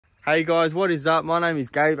Hey guys, what is up? My name is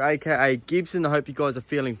Gabe, aka Gibson. I hope you guys are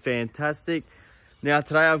feeling fantastic. Now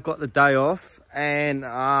today I've got the day off and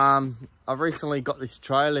I've recently got this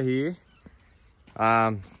trailer here.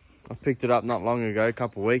 I picked it up not long ago, a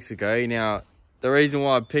couple of weeks ago. Now the reason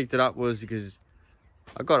why I picked it up was because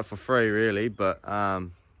I got it for free really, but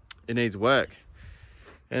it needs work.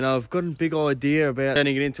 And I've got a big idea about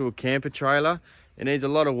turning it into a camper trailer. It needs a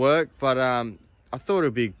lot of work, but I thought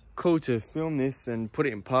it'd be cool to film this and put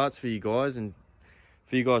it in parts for you guys and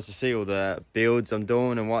for you guys to see all the builds I'm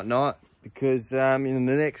doing and whatnot, because in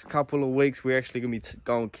the next couple of weeks we're actually gonna be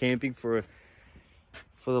going camping for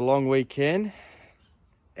the long weekend.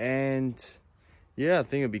 And yeah, I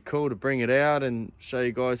think it'd be cool to bring it out and show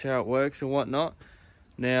you guys how it works and whatnot.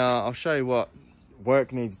 Now I'll show you what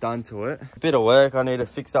work needs done to it. A bit of work. I need to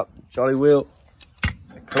fix up the jolly wheel,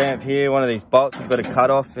 a clamp here, one of these bolts we've got to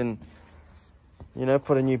cut off and, you know,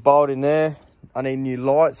 put a new bolt in there. I need new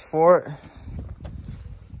lights for it.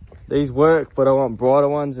 These work, but I want brighter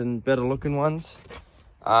ones and better looking ones.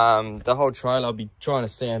 The whole trailer I'll be trying to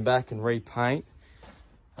sand back and repaint.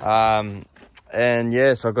 And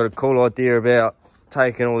yeah, so I've got a cool idea about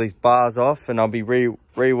taking all these bars off, and I'll be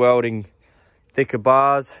re-welding thicker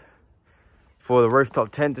bars for the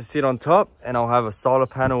rooftop tent to sit on top, and I'll have a solar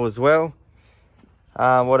panel as well.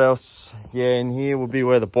 What else? Yeah, in here will be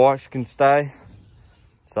where the bikes can stay.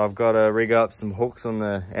 So I've got to rig up some hooks on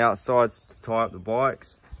the outsides to tie up the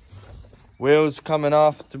bikes. Wheels coming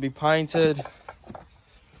off to be painted.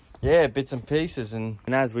 Yeah, bits and pieces. And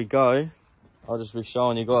as we go, I'll just be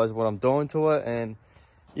showing you guys what I'm doing to it. And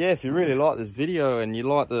yeah, if you really like this video and you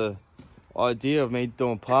like the idea of me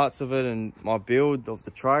doing parts of it and my build of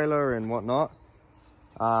the trailer and whatnot,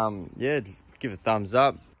 yeah, give it a thumbs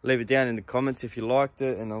up. Leave it down in the comments if you liked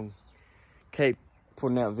it, and I'll keep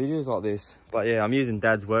putting out videos like this. But yeah, I'm using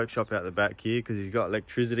Dad's workshop out the back here because he's got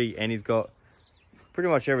electricity and he's got pretty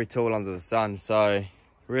much every tool under the sun, so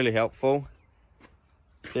really helpful.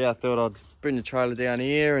 So yeah, I thought I'd bring the trailer down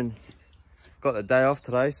here, and got the day off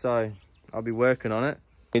today, so I'll be working on it.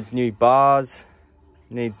 Needs new bars,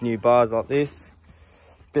 needs new bars like this,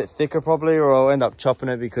 bit thicker probably, or I'll end up chopping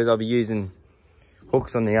it because I'll be using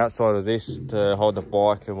hooks on the outside of this to hold the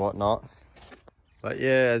bike and whatnot. But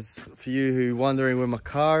yeah, as for you who wondering where my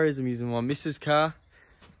car is, I'm using my missus' car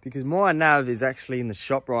because my nav is actually in the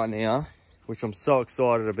shop right now, which I'm so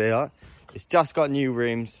excited about. It's just got new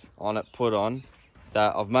rims on it put on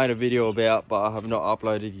that I've made a video about, but I have not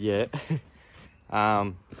uploaded yet.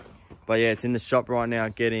 But yeah, it's in the shop right now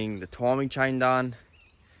getting the timing chain done,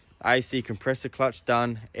 AC compressor clutch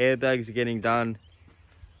done, airbags are getting done.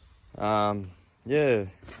 Yeah,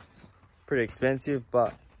 pretty expensive,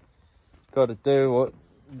 but got to do what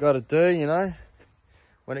you got to do, you know.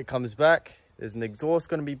 When it comes back, there's an exhaust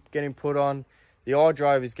going to be getting put on, the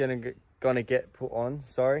iDrive is going to get put on,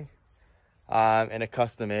 sorry, and a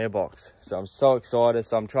custom airbox. So I'm so excited.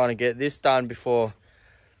 So I'm trying to get this done before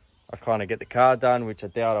I kind of get the car done, which I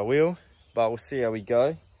doubt I will, but we'll see how we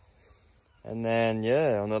go. And then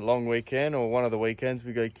yeah, on the long weekend or one of the weekends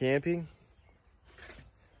we go camping,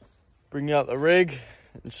 bring out the rig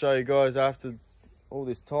and show you guys after all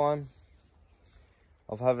this time.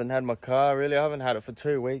 I haven't had my car really. I haven't had it for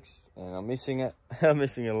 2 weeks and I'm missing it. I'm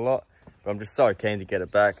missing it a lot, but I'm just so keen to get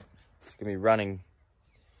it back. It's gonna be running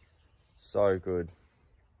so good.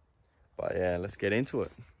 But yeah, let's get into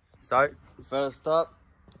it. So first up,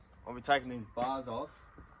 I'll be taking these bars off.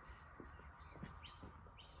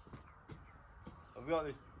 I've got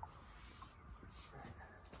this.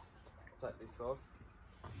 Take this off.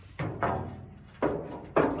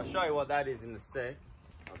 I'll show you what that is in a sec.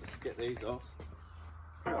 I'll just get these off.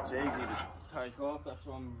 Pretty much easy to take off. That's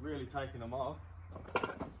why I'm really taking them off.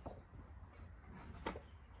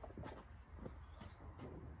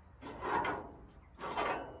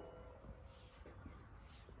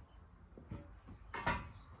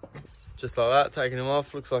 Just like that, taking them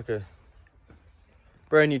off. Looks like a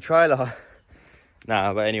brand new trailer.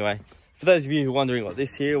 Nah, but anyway, for those of you who are wondering what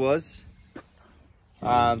this here was,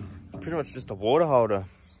 pretty much just a water holder.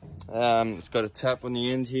 It's got a tap on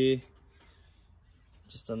the end here,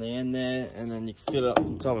 just on the end there, and then you can fill it up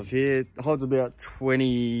on top of here. It holds about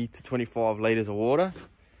 20 to 25 litres of water,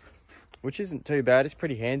 which isn't too bad. It's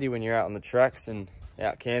pretty handy when you're out on the tracks and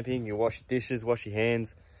out camping. You wash your dishes, wash your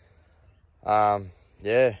hands. Yeah,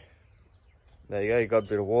 there you go. You got a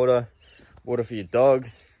bit of water for your dog.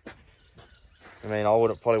 I mean,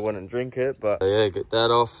 I probably wouldn't drink it, but yeah, get that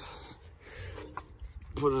off.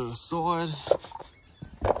 Put it aside.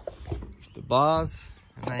 The bars,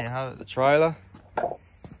 and there you have it, the trailer.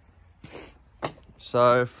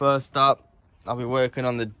 So first up, I'll be working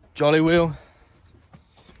on the jolly wheel.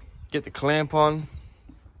 get the clamp on,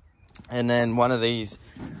 and then one of these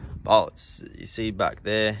bolts you see back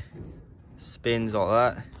there spins like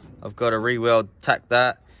that. I've got to re-weld tack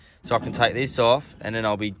that so I can take this off, and then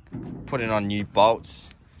I'll be putting on new bolts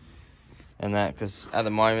and that, because at the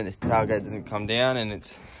moment this tailgate doesn't come down, and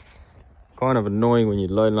it's kind of annoying when you're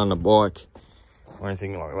loading on a bike or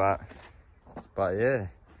anything like that. But yeah,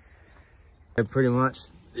 pretty much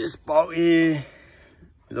this bolt here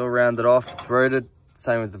is all rounded off, it's rooted,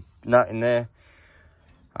 same with the nut in there.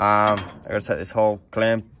 I gotta take this whole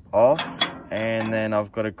clamp off, and then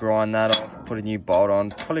I've got to grind that off, put a new bolt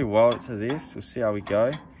on, probably weld it to this, we'll see how we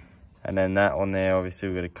go. And then that one there, obviously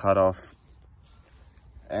we've got to cut off,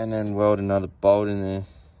 and then weld another bolt in there,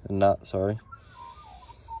 a nut, sorry.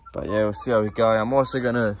 But yeah, we'll see how we go. I'm also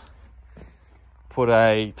gonna put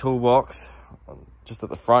a toolbox just at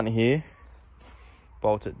the front here,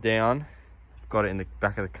 bolt it down, got it in the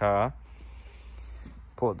back of the car,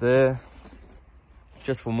 put it there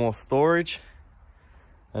just for more storage.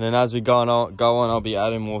 And then as we go on, I'll be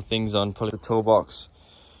adding more things on, put the toolbox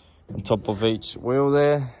on top of each wheel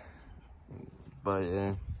there. But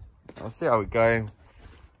yeah, I'll see how we go.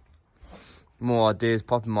 More ideas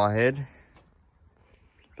pop in my head.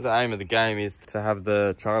 But the aim of the game is to have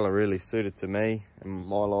the trailer really suited to me and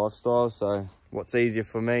my lifestyle. So what's easier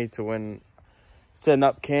for me to when setting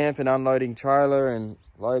up camp and unloading trailer and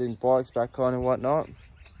loading bikes back on and whatnot.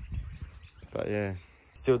 But yeah,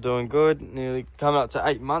 still doing good. Nearly coming up to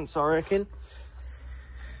 8 months, I reckon.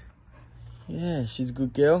 Yeah, she's a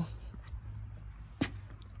good girl.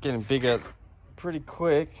 Getting bigger pretty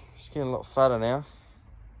quick. She's getting a lot fatter now.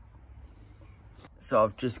 So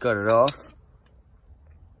I've just got it off.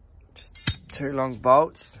 Just 2 long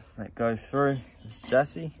bolts that go through this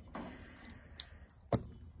chassis.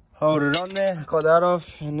 Hold it on there, got that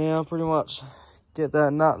off, and now pretty much get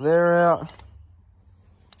that nut there out.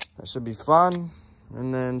 That should be fun.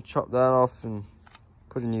 And then chop that off and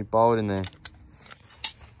put a new bolt in there.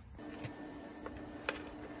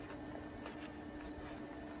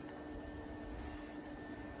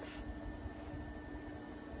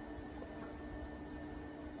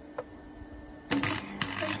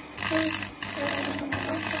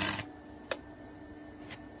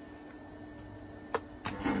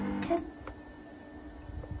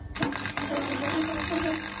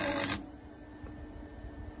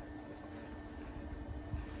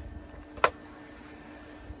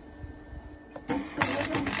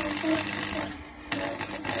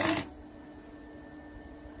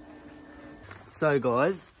 So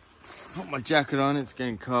guys, put my jacket on, it's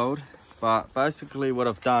getting cold, but basically what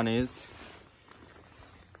I've done is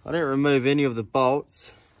I didn't remove any of the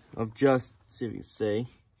bolts. I've just, see if you can see,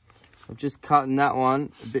 I've just cutting that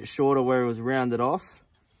one a bit shorter where it was rounded off,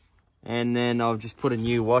 and then I've just put a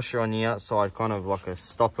new washer on the outside, kind of like a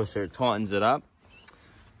stopper, so it tightens it up.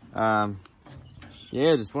 Yeah,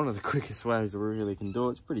 just one of the quickest ways that we really can do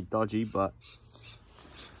it. It's pretty dodgy, but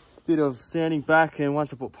bit of sanding back, and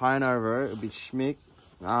once I put paint over it, it'll be schmick.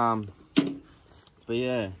 But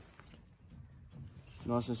yeah, it's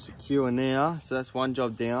nice and secure now. So that's one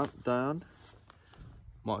job done.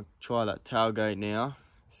 Might try that tailgate now,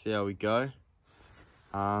 see how we go.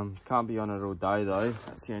 Can't be on it all day though,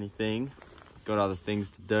 that's the only thing. Got other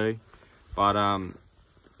things to do, but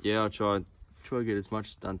yeah, I'll try to get as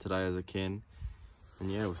much done today as I can,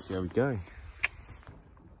 and yeah, we'll see how we go.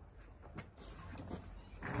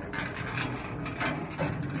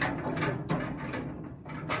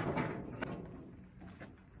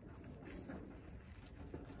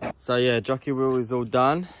 So yeah, jockey wheel is all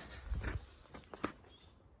done.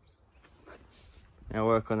 Now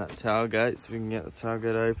work on that tailgate so we can get the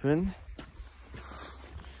tailgate open.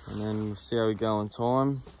 And then we'll see how we go on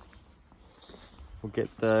time. We'll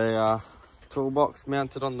get the toolbox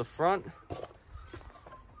mounted on the front.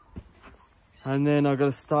 And then I've got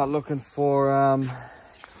to start looking for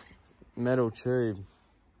metal tube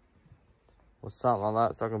or something like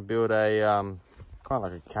that, so I can build a kind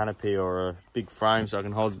of like a canopy or a big frame so I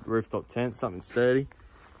can hold rooftop tent, something sturdy.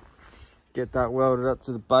 Get that welded up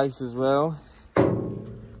to the base as well.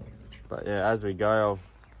 But yeah, as we go, I'll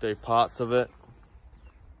do parts of it.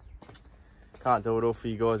 Can't do it all for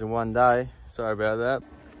you guys in one day, sorry about that.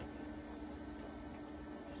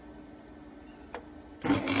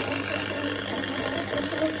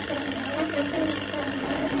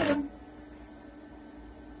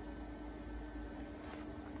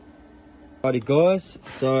 Alrighty guys,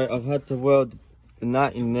 so I've had to weld the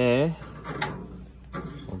nut in there,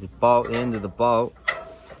 or the bolt, the end of the bolt,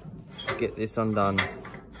 to get this undone.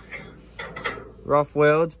 Rough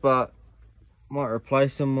welds, but might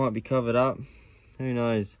replace them, might be covered up, who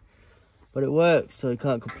knows. but it works, so you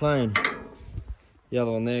can't complain. The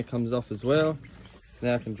other one there comes off as well. So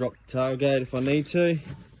now I can drop the tailgate if I need to.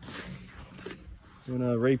 When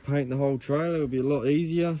I repaint the whole trailer, it'll be a lot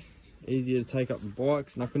easier to take up the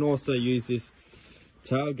bikes. And I can also use this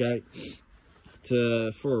tailgate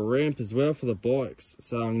for a ramp as well for the bikes.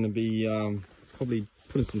 So I'm going to be probably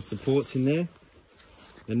putting some supports in there.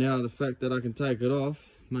 And now the fact that I can take it off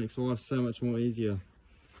makes life so much more easier.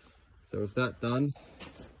 So with that done,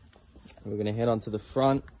 we're going to head onto the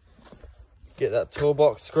front, get that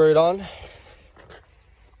toolbox screwed on,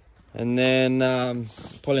 and then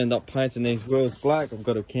probably end up painting these wheels black. I've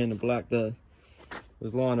got a can of black that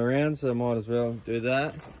was lying around, so I might as well do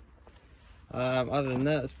that. Other than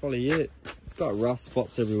that, that's probably it. It's got rough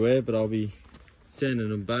spots everywhere, but I'll be sanding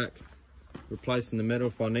them back, replacing the metal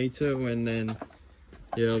if I need to, and then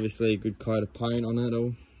yeah, obviously a good coat of paint on it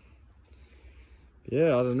all.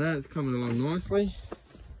 Yeah, other than that, it's coming along nicely.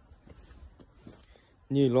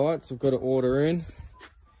 New lights I've got to order in.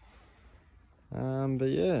 But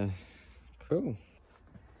yeah, cool.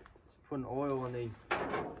 Just putting oil on these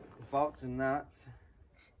bolts and nuts.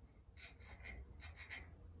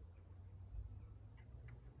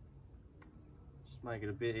 Just make it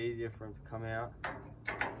a bit easier for them to come out.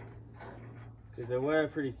 Because they were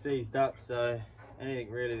pretty seized up, so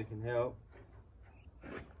anything really that can help.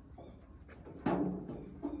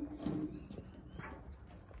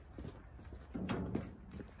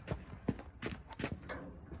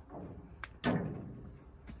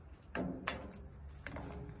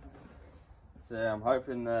 So I'm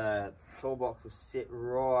hoping the toolbox will sit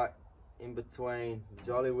right in between the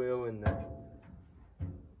jolly wheel and the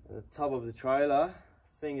tub of the trailer.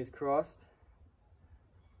 Fingers crossed.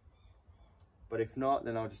 But if not,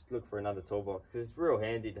 then I'll just look for another toolbox, because it's real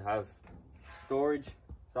handy to have storage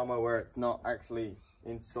somewhere where it's not actually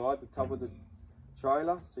inside the tub of the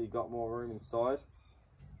trailer, so you've got more room inside.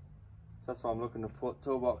 So that's why I'm looking to put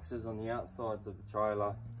toolboxes on the outsides of the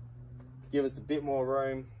trailer. Give us a bit more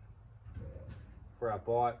room for our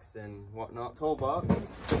bikes and whatnot. Toolbox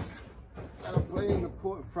that I'm planning to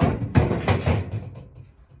put in front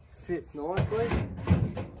fits nicely.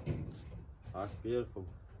 That's beautiful.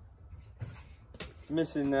 It's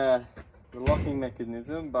missing the locking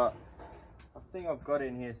mechanism, but I think I've got it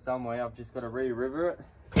in here somewhere. I've just got to re-rivet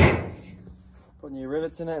it, put new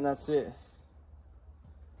rivets in it, and that's it.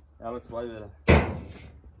 That looks way better.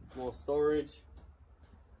 More storage.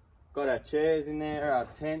 Got our chairs in there, our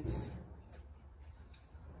tents.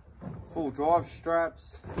 Full drive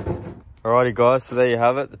straps. Alrighty guys, so there you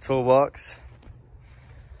have it, the toolbox.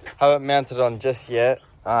 Haven't mounted it on just yet.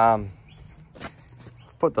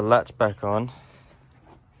 Put the latch back on. A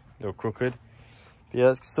little crooked. But yeah,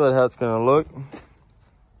 that's sort of how it's going to look.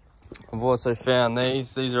 I've also found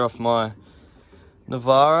these. These are off my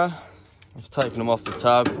Navara. I've taken them off the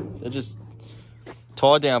tub. They're just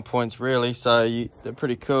tie down points really, so they're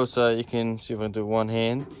pretty cool. So you can see if I can do one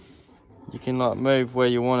hand. You can like move where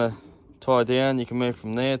you want to tie down. You can move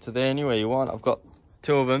from there to there, anywhere you want. I've got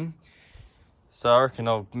 2 of them, so I reckon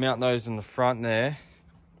I'll mount those in the front there,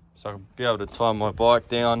 so I'll be able to tie my bike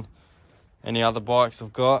down, any other bikes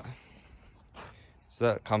I've got. So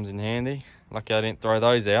that comes in handy. Lucky I didn't throw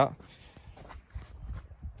those out.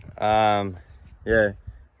 Yeah, I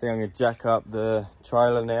think I'm gonna jack up the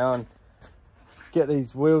trailer now and get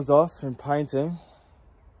these wheels off and paint them.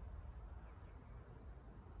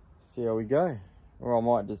 See how we go. Or I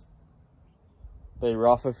might just be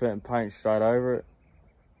rough with it and paint straight over it,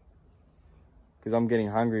 because I'm getting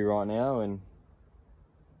hungry right now and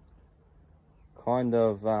kind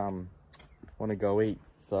of want to go eat,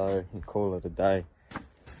 so I'll call it a day.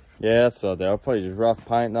 Yeah, that's what I'll do. I'll probably just rough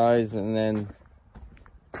paint those, and then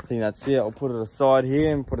I think that's it. I'll put it aside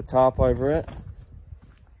here and put a tarp over it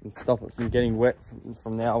and stop it from getting wet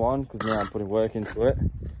from now on, because now I'm putting work into it.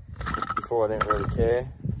 Before I didn't really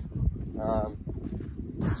care.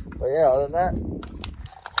 But yeah, other than that,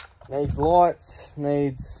 needs lights,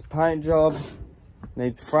 needs paint job,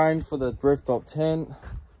 needs frame for the rooftop tent.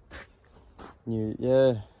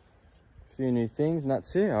 A few new things, and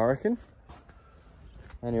that's it, I reckon.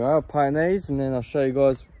 Anyway, I'll paint these and then I'll show you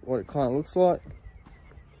guys what it kind of looks like.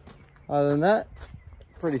 Other than that,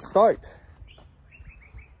 pretty stoked.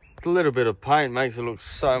 A little bit of paint makes it look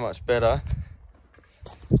so much better.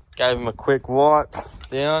 Gave him a quick wipe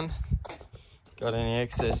down. Got any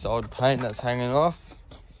excess old paint that's hanging off.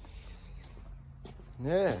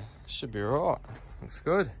 Yeah, should be right. Looks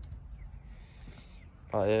good.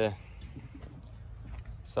 Oh yeah.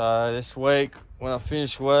 So this week, when I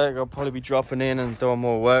finish work, I'll probably be dropping in and doing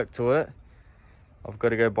more work to it. I've got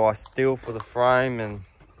to go buy steel for the frame and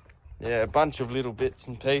yeah, a bunch of little bits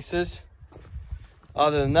and pieces.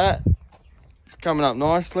 other than that, it's coming up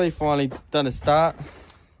nicely. Finally done a start.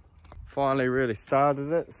 Finally really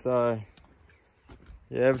started it. So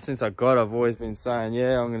yeah, ever since I got it, I've always been saying,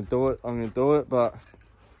 yeah, I'm gonna do it, but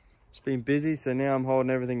it's been busy. So now I'm holding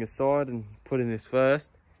everything aside and putting this first.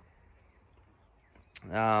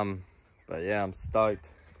 But yeah, I'm stoked.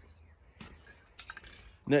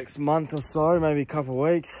 Next month or so, maybe a couple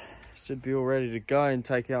of weeks, should be all ready to go and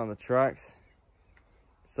take out on the tracks.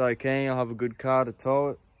 So keen, I'll have a good car to tow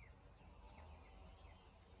it.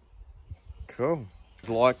 Cool.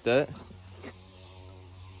 Like that.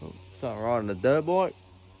 Oh, something riding a dirt bike.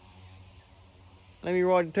 Let me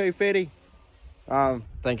ride it too, Fetty.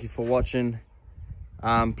 Thank you for watching.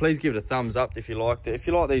 Please give it a thumbs up if you liked it. If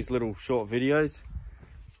you like these little short videos,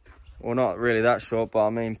 well, not really that short, but I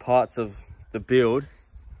mean parts of the build,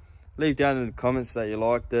 leave down in the comments that you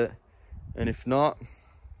liked it. And if not,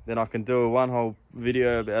 then I can do one whole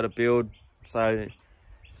video about a build, say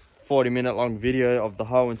 40-minute long video of the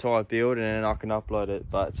whole entire build, and then I can upload it.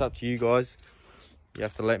 But it's up to you guys. You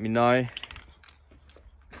have to let me know.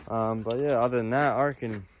 But yeah, other than that, I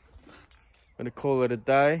reckon I'm gonna call it a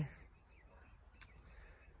day.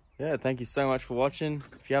 Yeah, thank you so much for watching.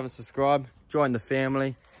 If you haven't subscribed, join the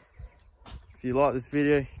family. If you like this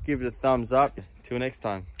video, give it a thumbs up. Till next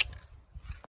time.